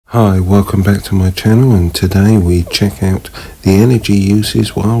Hi, welcome back to my channel, and today we check out the energy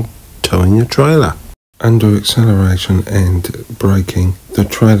uses while towing a trailer. Under acceleration and braking, the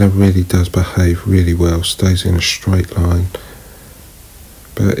trailer really does behave really well, stays in a straight line.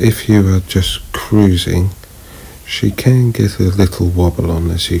 But if you are just cruising, she can get a little wobble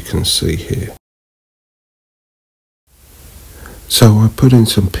on, as you can see here. So I put in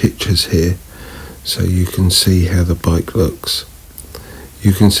some pictures here so you can see how the bike looks.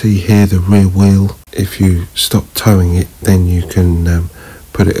 You can see here the rear wheel. If you stop towing it, then you can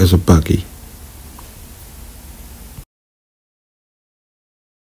put it as a buggy.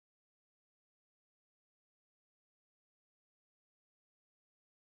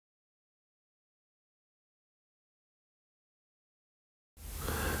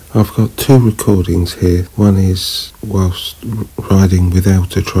 I've got two recordings here. One is whilst riding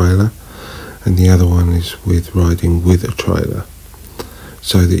without a trailer, and the other one is with riding with a trailer,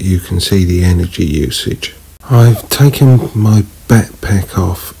 so that you can see the energy usage. I've taken my backpack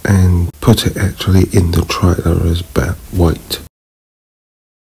off and put it actually in the trailer as weight.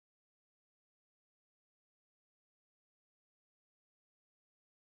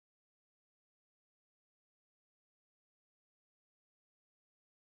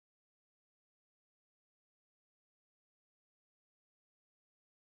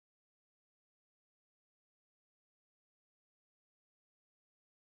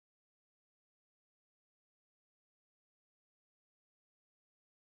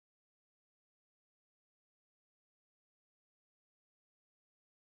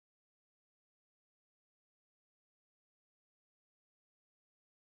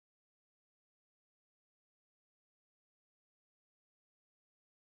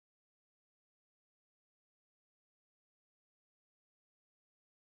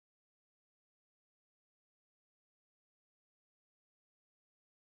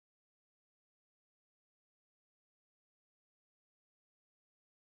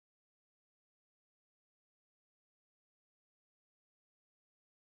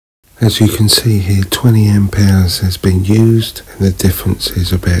 As you can see here, 20 amp hours has been used, and the difference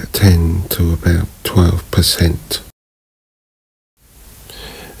is about 10 to about 12%.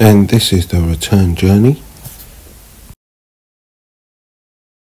 And this is the return journey.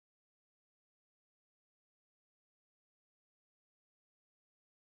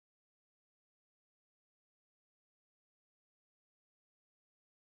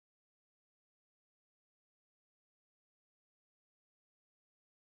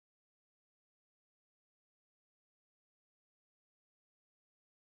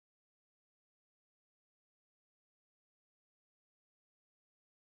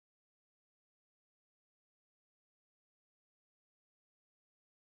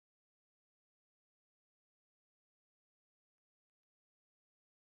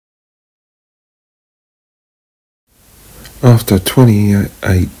 After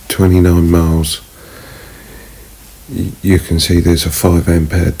 29 miles, you can see there's a 5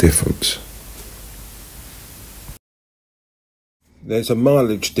 amp hour difference. There's a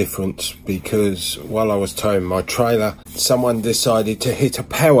mileage difference because while I was towing my trailer, someone decided to hit a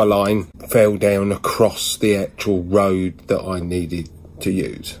power line, fell down across the actual road that I needed to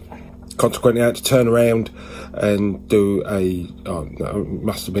use. Consequently, I had to turn around and do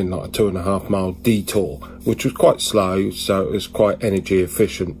must have been like a 2.5 mile detour, which was quite slow, so it was quite energy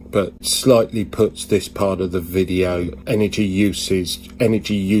efficient, but slightly puts this part of the video energy usage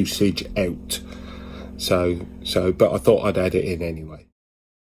out. But I thought I'd add it in anyway.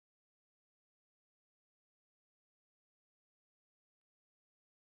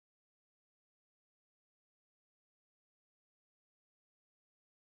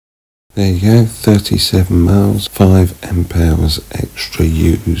 There you go, 37 miles, 5 amp hours extra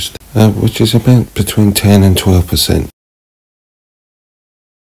used, which is about between 10 and 12%.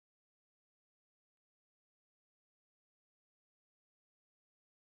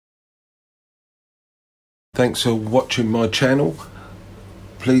 Thanks for watching my channel.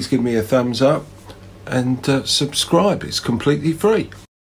 Please give me a thumbs up and subscribe, it's completely free.